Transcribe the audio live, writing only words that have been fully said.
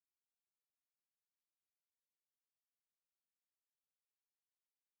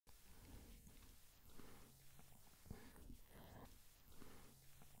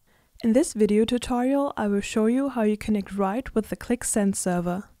In this video tutorial, I will show you how you connect right with the Qlik Sense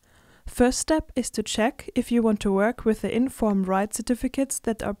Server. First step is to check if you want to work with the Inform write certificates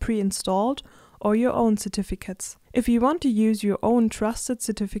that are pre-installed or your own certificates. If you want to use your own trusted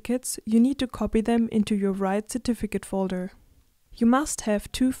certificates, you need to copy them into your write certificate folder. You must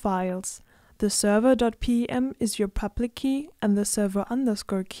have two files. The server.pem is your public key and the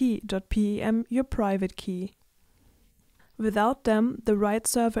server_key.pem your private key. Without them, the write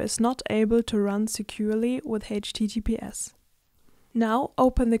server is not able to run securely with HTTPS. Now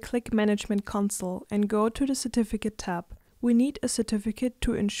open the Qlik Management Console and go to the Certificate tab. We need a certificate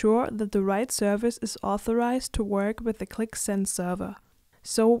to ensure that the write service is authorized to work with the Qlik Sense Server.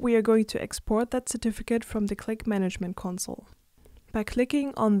 So we are going to export that certificate from the Qlik Management Console. By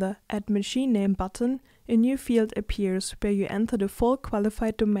clicking on the Add Machine Name button, a new field appears where you enter the full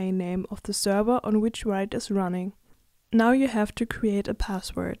qualified domain name of the server on which write is running. Now you have to create a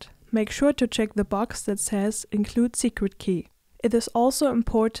password. Make sure to check the box that says Include Secret Key. It is also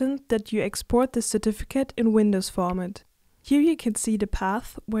important that you export the certificate in Windows format. Here you can see the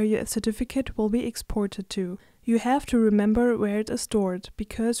path where your certificate will be exported to. You have to remember where it is stored,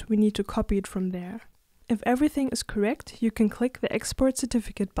 because we need to copy it from there. If everything is correct, you can click the Export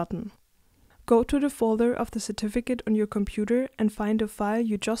Certificate button. Go to the folder of the certificate on your computer and find the file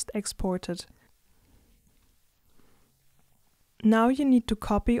you just exported. Now you need to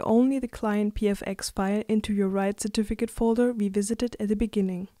copy only the client PFX file into your write certificate folder we visited at the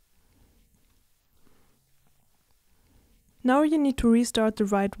beginning. Now you need to restart the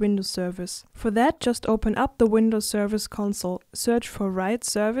write Windows service. For that, just open up the Windows Service console, search for Write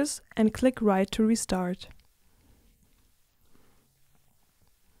Service and click Write to restart.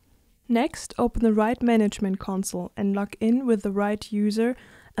 Next, open the Write Management console and log in with the write user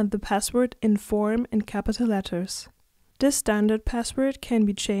and the password Inform in capital letters. This standard password can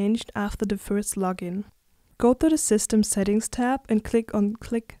be changed after the first login. Go to the System Settings tab and click on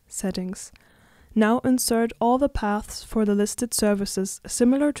Qlik Settings. Now insert all the paths for the listed services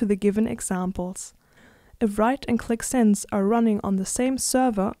similar to the given examples. If Write and Qlik Sense are running on the same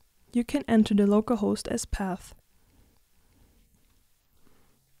server, you can enter the localhost as path.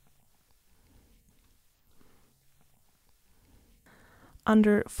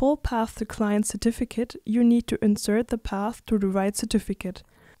 Under Full Path to Client Certificate, you need to insert the path to the write certificate.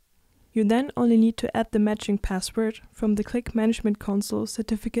 You then only need to add the matching password from the Qlik Management Console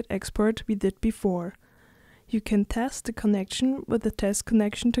certificate export we did before. You can test the connection with the Test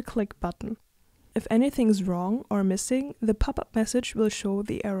Connection to Qlik button. If anything is wrong or missing, the pop-up message will show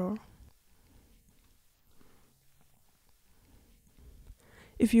the error.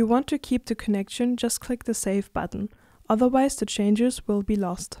 If you want to keep the connection, just click the Save button. Otherwise, the changes will be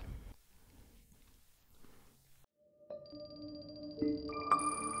lost.